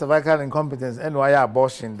over cervical incompetence and why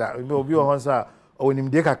abortion that obi o honsa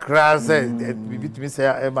onimde kakra say bibi timi say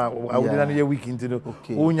ema awudina no ye week into no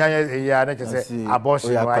unya ya na say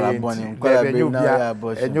abortion why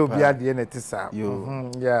enyo bia de na tisa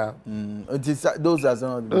yeah those are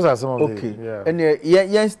some of the okay yeah. And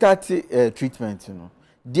yen start treatment you know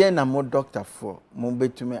there na mo doctor for mo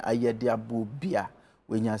betumi ayede abo bia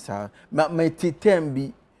wenya sa ma titem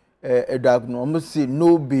bi diagnose almost say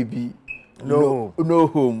no baby no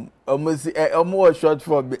home almost say almost short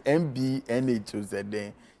for MBNH said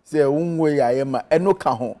then say unwe ya ma eno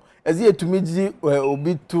ka ho eze etumi gi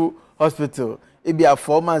obi to hospital e be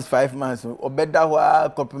 4 months 5 months obeda ho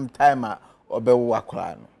copim time obewo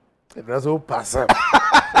akora no that's all pass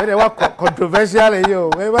they were controversial yo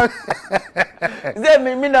they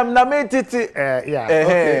me na me titi yeah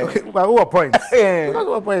okay but what point yeah at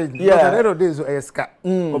the end of the day so eska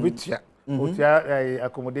obitua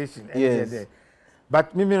accommodation and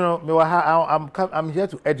but me no I'm here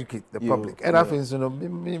to educate the public and I think so no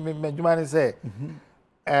me jumani say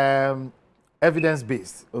evidence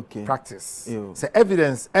based practice say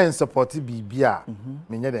evidence and support bibia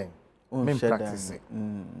me nyeden me practice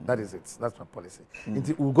that is it, that's my policy.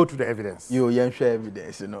 We'll go to the evidence. You share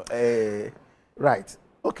evidence, you know. Right.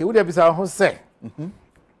 Okay, would there be some who say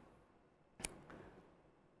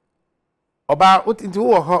about what into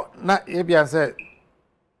na ebian say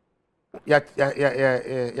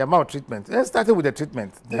ya maltreatment. Let's start with the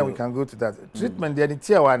treatment. Then we can go to that. Treatment the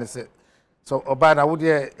tier one say So oba na would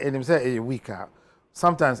enim say a week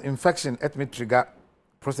sometimes infection let me trigger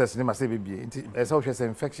process ni ma say bibie nti so hwe say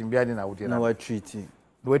infection bia ni na would na we treat it.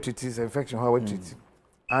 The way treat is infection how we treat it.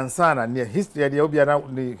 And sana near history the obi na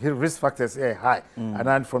the risk factors high and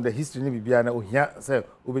then from the history ni bibia na ohia say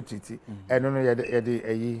obi treat it and no ye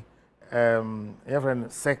the every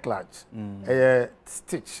cyclage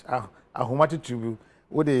stitch ahomati tube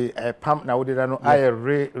with the pump na would no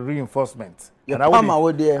reinforcement and I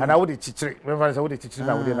would chichiri remember say would chichiri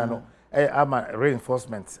na would no ama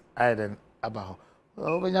reinforcement I then about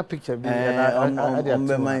when you picture be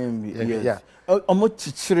yeah almost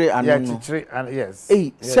chichiri and chichiri and yes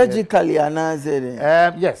surgically and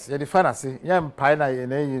yes the fantasy yeah pina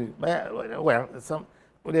well some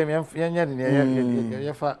would you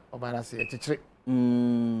fa obana say chichiri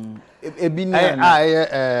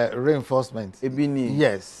reinforcement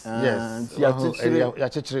yes ya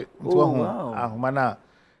chichiri nto ho ahoma na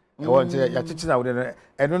e want ya chichiri na would no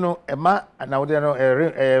eno no ema na would no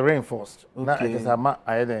reinforced na e just ama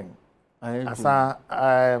ayen asa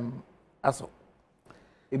aso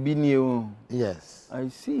ebini o yes I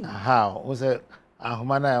see how was it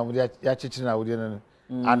ahoma na would ya chichiri na would no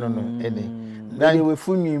ano no eni then we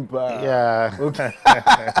funyin pa yeah okay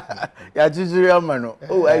ya chichiri amano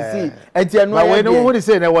oh I see enti anu but when who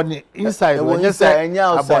say na one inside when you say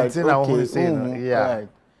outside na who say yeah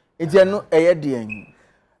enti anu eye de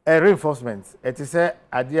reinforcement it is say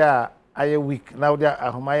ade a aye week now there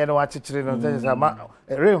ahoma ye no wa chichiri no say ama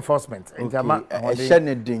reinforcement enti ama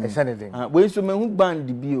sheneding we so me hu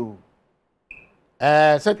band bi o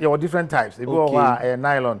set your different types if you are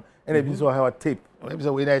nylon and if you so have tape maybe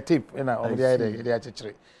so we need tape you know they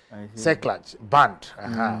chichiri cyclage band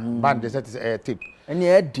band they set is tape and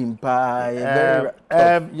ye dimpa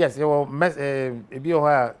yes you will if you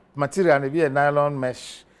have material if you nylon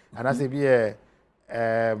mesh and as if you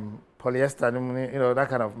polyester you know that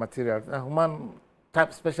kind of material human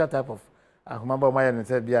type special type of human but my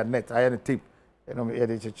said be a net iron tape you know e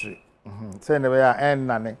dey chichiri so never ya en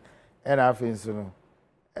nane and afin so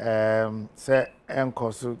say en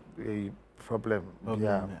cause a problem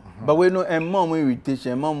yeah but we know mom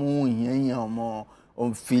irritation mom hu hian more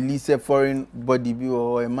on feel say foreign body be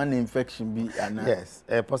or a man infection be yes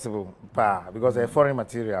possible because a foreign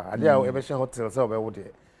material and there we be hotel so be wo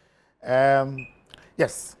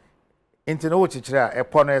yes into no chichira e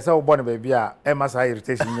pono e say wo born baby a e ma say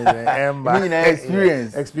irritation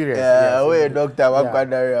experience yeah we doctor wa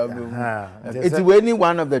kwadare it's any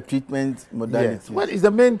one of the treatment modalities well it's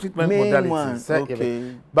the main treatment modality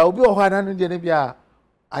okay but obi o ho ana no de bia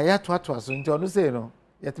ayato ato so nti onu say no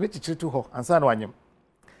yet me chichiri to ho ansa na wanyem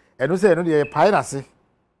enu say no de pinase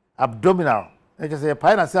abdominal e just say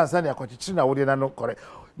pinase ansa na yakochichiri na wo de na no correct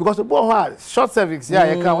because the short cervix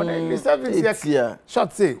yeah you can the cervix yeah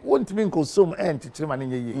short say won't mean consume and chichiri ma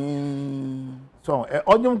nye so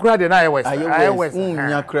onyum kra de na iOS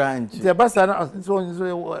nya kra nchi the basa na so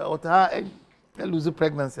ota lose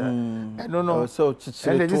pregnancy no no so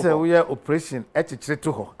chichiri and this we operation chichiri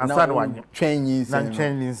to ho ansa na wanyu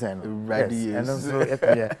twenyin sen ready and so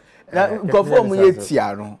yeah go for mu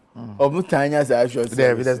yetia no omutanya sa sure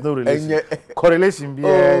there's no relation correlation be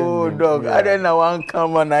dog I don't know one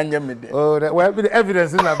come on anya me there well the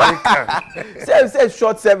evidence in America say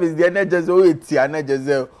short service there na just yetia na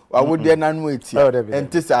just wa wo there na no yetia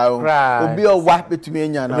entisa obi o wa betumi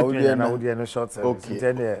anya na wo there no short service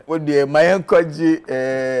then wo there my encourage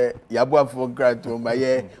yaboafo grato ma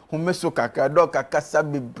ye humeso kaka do kaka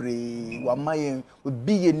sabebre wa mayen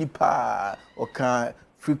obi ye nipa oka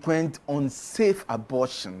frequent unsafe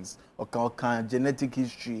abortions or genetic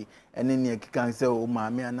history and then you can say oh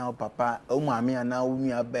mommy and now papa oh mommy and now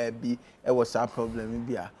we are baby it was a problem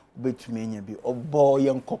be a betumi be oh boy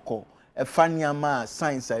young coco a funny ama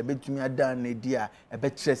science I betumi adan idea a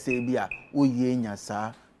betre say be a wo ye nya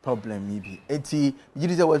sa problem be enti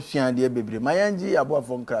yiri say what fian de bebre mayanji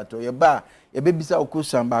aboafo nkrato ye ba ye bebisa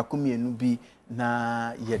okosan ba komienu bi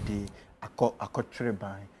na ye de akotwere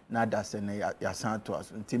ban na da se na ya san to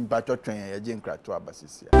aso nti mba twotwen ya je nkrato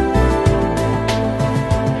abasisia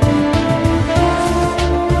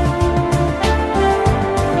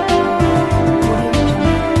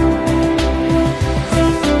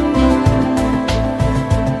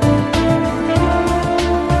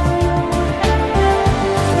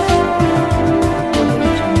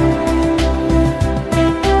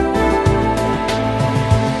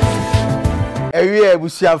ewie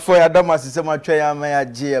busiafo ya damasise matwa ya ma ya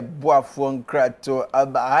je boafo nkrato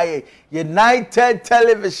abaye United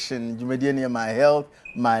Television jumedie ne my health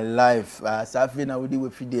my life safi na wodi we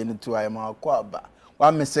fidie no to ayama akwa aba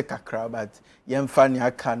wa mese kakra but yemfa ne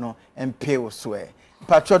aka no empe wo so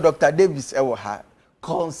Patro Dr. Davis Ewoha,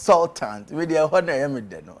 consultant, with the honor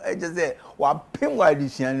emideno. I just say, what pin why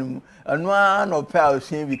this and one of power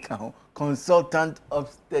shame count, consultant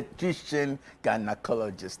obstetrician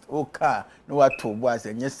gynecologist. Okay, no what to was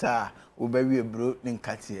and yes, sir, Ubery a brute in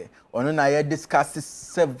Katia. On I discusses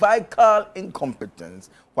cervical incompetence,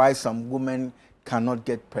 why some women cannot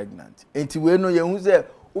get pregnant. And we know you say,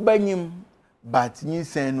 Ubenim, but you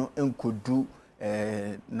say no, and could do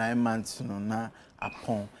 9 months no na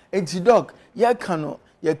upon. Enti doc, ya can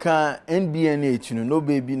NBNH no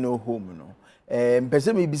baby no home no.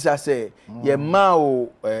 Person me bisa say ye ma o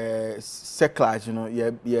seclage no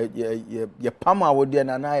ye pama wo de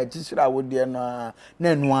na na ye chisira wo de na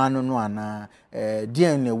enu anu no ana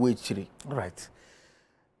den na we chiri. Right.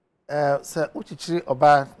 So uchichiri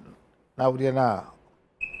oba na wo de na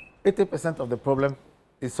 80% of the problem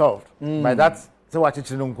is solved by that so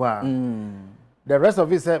uchichiri no kwa. The rest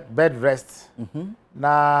of it is bed rest.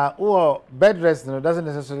 Now, bed rest doesn't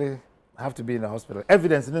necessarily have to be in the hospital.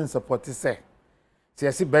 Evidence didn't support it. Say, I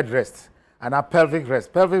see bed rest and a pelvic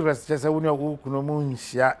rest. Pelvic rest just a who kunomun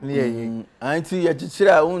shia near you. Auntie, you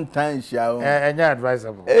chira own time shia. And you're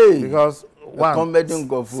advisable because one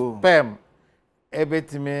go sperm,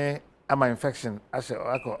 me ama infection. I shall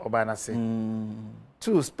obana say.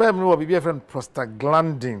 Two, sperm will be a friend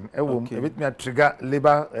prostaglandin. A bit me trigger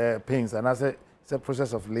labor pains and I say. It's a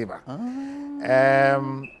process of labor.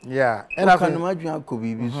 Yeah. And I can imagine how could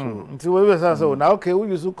be so. Until we were so now, okay, we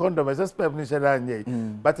use condom as a sperm,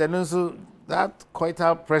 but then also that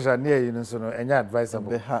coital pressure near you, so and you're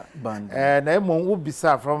advisable. And then would be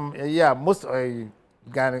from most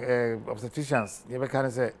obstetricians, you can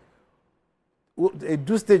say,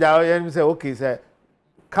 do stage out and say, okay, say.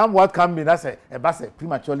 Come what can be, that's a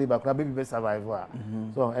premature labor, baby survival.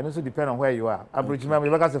 So, and also depend on where you are. Average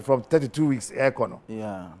remember from 32 weeks air corner.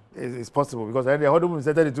 Yeah. It's possible because the whole woman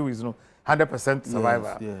said 32 weeks, 100%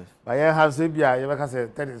 survivor. Yes. But you have say, you can say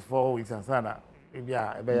 34 weeks and so maybe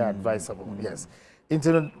advisable. Yes.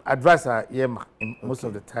 Internet advisor, most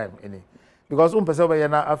of the time, because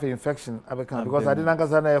person have infection, because I didn't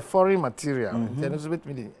understand a foreign material.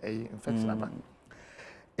 Infection.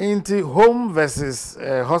 Into home versus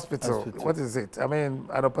hospital. What is it? I mean,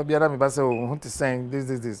 I don't know saying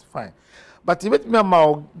this, fine. But you met me a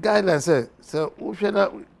guidelines say, so we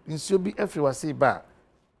should be everywhere say back.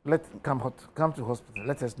 Come to hospital.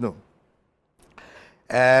 Let us know.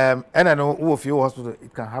 And I know who of you hospital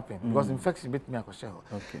it can happen because infection met me a question.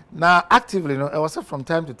 Okay. Now actively, I was from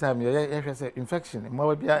time to time. You say infection.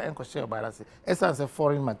 More be a question about us. It's a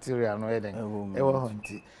foreign material. No,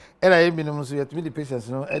 anything. And I mean, so you have to be the patients,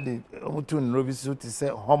 Eddie, to Robisu to say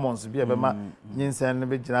hormones be a bema, Yinsan,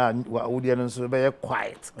 and Wudian, so be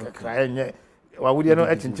quiet, crying. Why would you know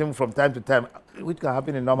etching from time to time, which can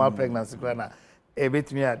happen in normal pregnancy? A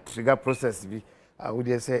bit me a trigger process, I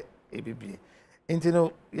would say ABB.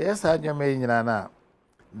 Into yes, I am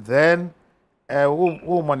then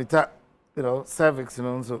who monitor, cervix,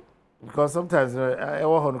 so because sometimes I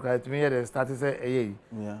want to me at the start to say,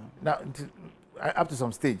 yeah, now. Up to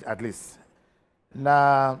some stage, at least.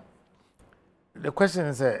 Now, the question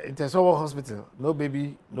is, in a hospital, no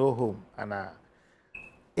baby, no home. And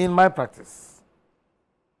in my practice,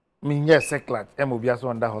 yes, seclat, MOB as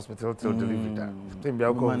one that hospital till delivery time.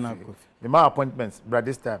 The more appointments, but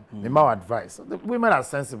this time, the more advice. So the women are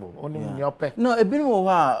sensible. Only in your pay. No, a bit more.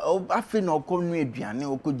 I feel no come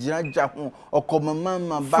or could judge or come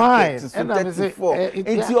mama back to 34.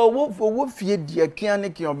 It's your wolf for wolf ye dear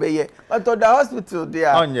can't obey. But to the hospital, they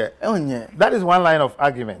are on ye. That is one line of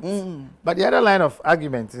argument. But the other line of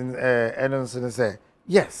argument in and say,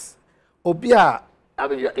 yes, Obia. I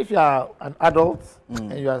mean, if you are an adult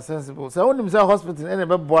and you are sensible, so only hospital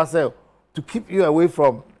and to keep you away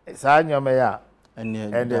from and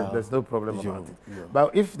there's no problem about it. Yeah.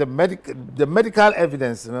 But if the medical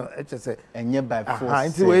evidence, it's just say and by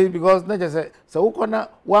force, because not just say so one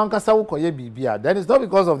then it's not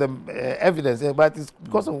because of the evidence, but it's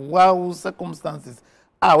because of wow circumstances.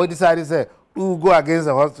 We decided say who go against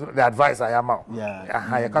the advice I am out.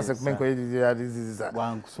 Yeah.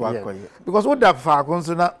 Because what that far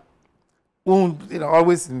concern.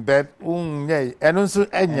 Always in bed, and also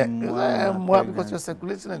because your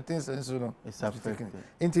circulation and things and so it's affected.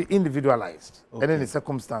 Into individualized, and then the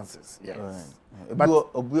circumstances. Yes,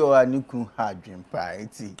 but we are new hard dream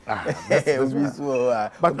priority. But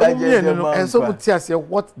and so we tell you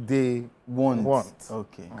what they want.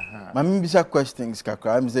 Okay. My minister questions, Kaka.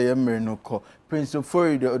 I'm saying no call. Prince of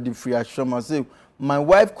Florida or the free assurance say my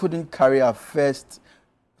wife couldn't carry her first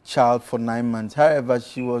child for 9 months. However,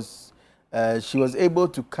 she was able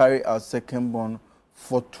to carry our second born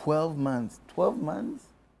for 12 months. 12 months?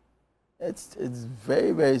 It's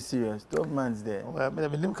very, very serious. 12 months there. Well, I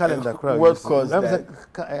mean, calendar crowd. What caused that?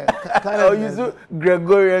 Oh, you do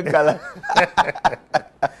Gregorian calendar.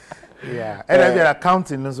 Yeah, and then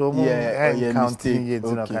accounting, so counting, you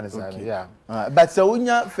know, kind of okay. yeah. But so when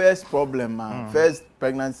your first problem, first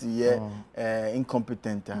pregnancy,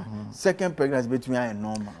 incompetent. Second pregnancy between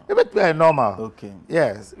normal. Between normal. Okay.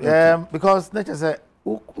 Yes. Because nature said,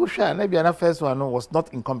 maybe another first one was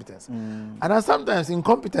not incompetence, and sometimes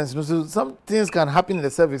incompetence. You know, so some things can happen in the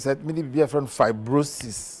cervix that maybe be from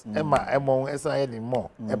fibrosis. Anymore.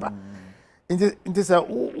 It is a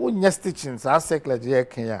stitchings are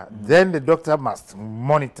then the doctor must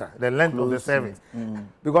monitor the length of the cervix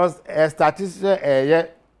because a statistician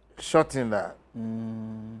short in that.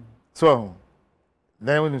 So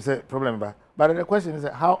then when you say problem, but the question is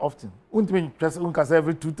how often? Just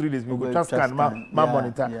every 2-3 days we go just scan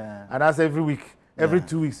monitor, and that's every week, every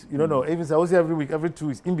 2 weeks. You don't know, even so every week, every 2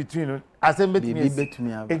 weeks in between. As a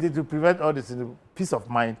it to prevent all this peace of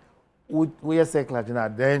mind. We are cycling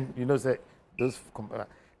then you know say. Those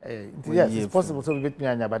yes, it's possible. So we bet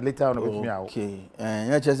me, but later on, we bet me out. Okay.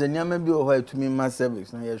 And just any maybe over to me my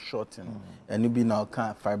cervix now you're shorting, and you be now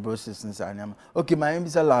can't fibrosis and okay. My name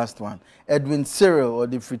is the last one. Edwin Cyril or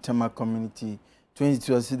the Freetama Community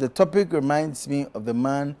 22. See, the topic reminds me of the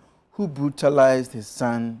man who brutalized his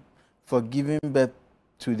son for giving birth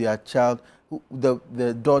to their child, the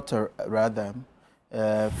daughter rather,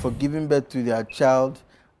 for giving birth to their child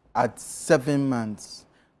at 7 months.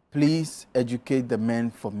 Please educate the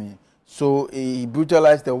men for me. So he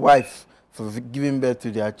brutalized the wife for giving birth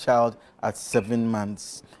to their child at 7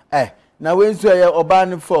 months. Now when you say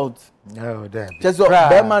Obama fault? No, damn. Just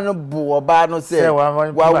Berman bu Obama say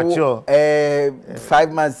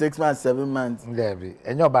 5 months, 6 months, 7 months. Debbie,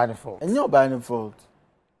 and your Obama fault. And your Obama fault.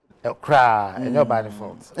 Cry, and your Obama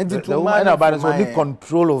fault. And the Obama will be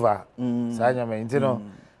control over. You know,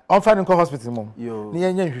 I'm finding hospital mom. Yo.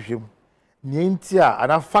 Nientia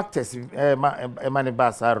and factors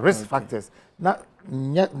risk factors. Now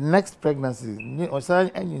next pregnancy or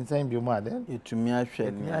any time be mad then to me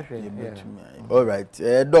all right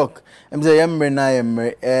doc I'm say my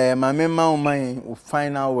my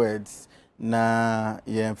final words na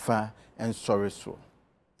yemfa and sorry so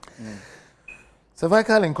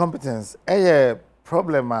cervical incompetence a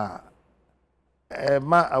problem ma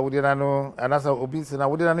awudina no anasa obese na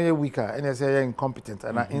awudina no ye weaker and you say incompetent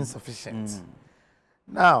and insufficient.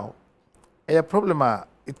 Now a problem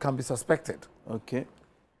it can be suspected. Okay.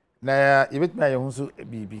 Na you bet me your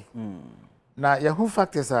BB. Na your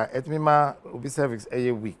factors are et me ma obi cervix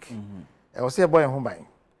a weak. I was say boy home by.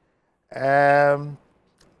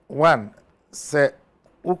 One say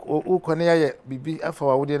u konya BB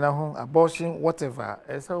for awudina ho abortion whatever.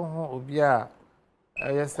 Esa ho obi a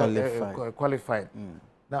yes, qualified.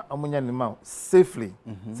 Now, amunya nima safely.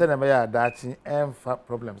 Say na ya dachi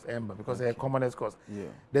problems because they are commonest cause.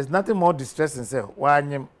 There's nothing more distressing. Say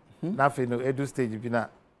wanyem na fe no edu stage bi na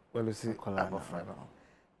well you see.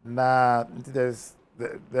 Na there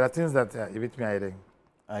are things that you bit me hiding.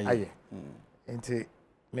 Aye. Nti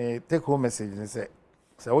me take home message and say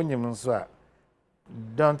wonyem nso a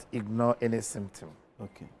don't ignore any symptom.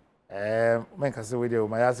 Okay. Men ka say we dey o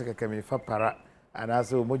my ask ka me fa para. And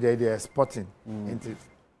also, Moja is spotting into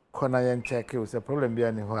corner and check. It was a problem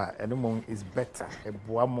behind her, and the moon is better. A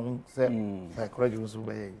boamon said, psychological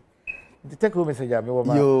survey. The take home message, that was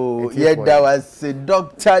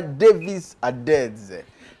Dr. Davis Adeds,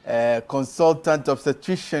 consultant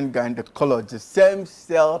obstetrician gynecologist, stem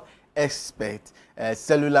cell expert,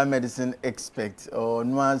 cellular medicine expert, or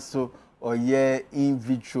nuance or in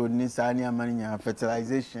vitro nisania mania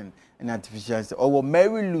fertilization and artificial, or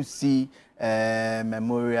Mary Lucy.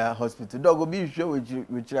 Memorial Hospital. Dog will be sure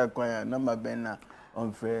which require number Benna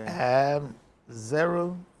on free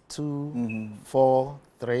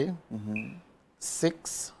 0243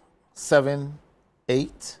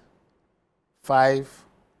 678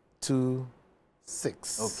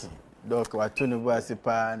 526. Okay. Doc, what Tony was a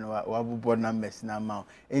pan or what numbers now.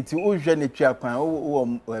 It's usually a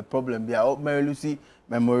problem. Mary Lucy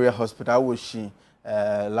Memorial Hospital was she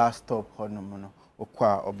last stop hormono.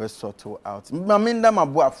 Okwa obesoto out. Maminda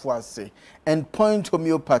mabuafo say and Point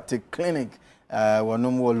Homeopathic Clinic one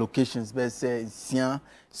more locations be say Sian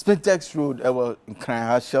Spintex Road in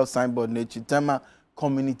Kran Shell signboard nature Tema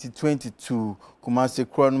Community 22 Kumasi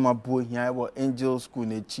Kronuma Boy here Angel School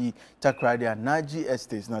Nechi Takradia Naji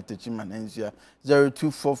Estates not Techimanensia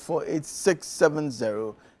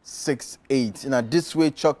 0244867068 in a this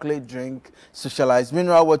way chocolate drink socialized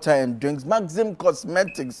mineral water and drinks Maxim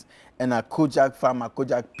Cosmetics and a Kojak Pharma,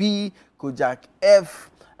 Kojak P, Kojak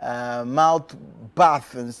F mouth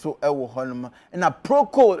bath and so ewo honoma na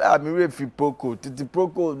Procol me refi Procol titi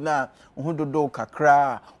Procol na do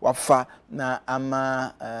kakra wafa na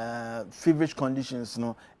ama feverish conditions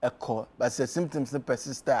no ekọ but the symptoms no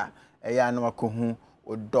persist ya na wakohu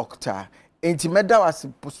o doctor enti meda was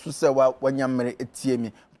so se wanyamere etie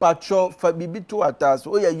mi patcho fa bibi to atas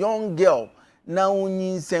o ye young girl na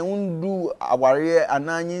unyinsen undu aware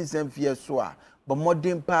ananyinsen fie so a but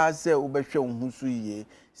modern pa se obehwe unhusu ye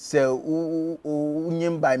se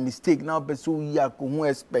unyim by mistake now person ya ko hu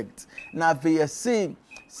expect na fe say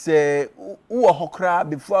se wo hokra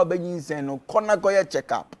before benyinsen no kona go ye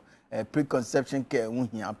check up preconception care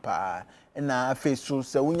unhia pa na fe so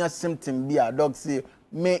se unya symptom bi a doc say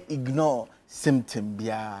may ignore symptom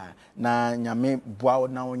bia na nyame boa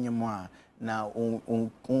na onyemo a na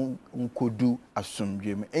unkodu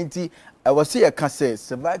asomdwem enti I was say I can say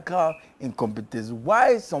cervical incompetence.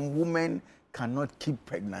 Why some women cannot keep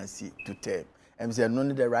pregnancy to term? And say no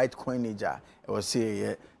need the right coinage. I was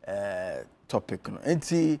say topic no.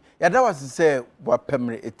 Enti yeah that was to say what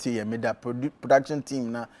permanent eti me that production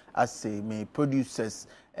team na I say me producers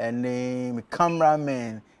and me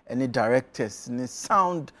cameramen and the directors and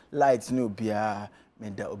sound lights no bia me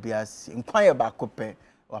da obias inquire ba kope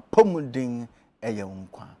wa pomudin eye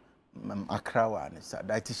unkwa akrawa ne sa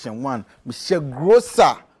dietitian 1 Michelle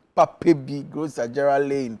Grocer Papa B Grocer Gerald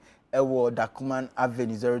Lane ewo Dakuman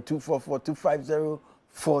Avenue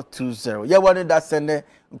 0244250420 ye woni da sende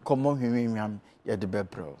nkomo hwinwam ye de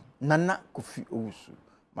bebro Nana Kofi Owusu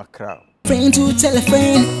makrawa friend to tell a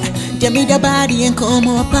friend, give me the body and come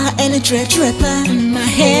up and a trapper. My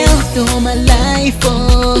health, all my life,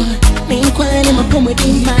 oh. Me quite my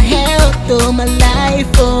pomade, my health, all my life,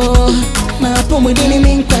 oh. My pomade,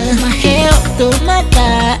 me my health, all my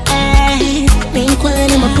life. Me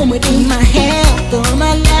quite my pomade, my health, all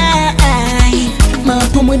my life. My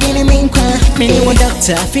pomade, me one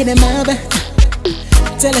doctor, feed the mother.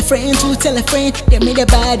 Tell a friend to tell a friend, give me the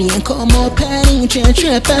body and come up and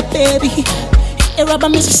trap up, baby. Hey, Robert,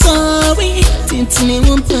 I'm so sorry.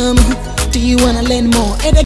 Do you wanna learn more?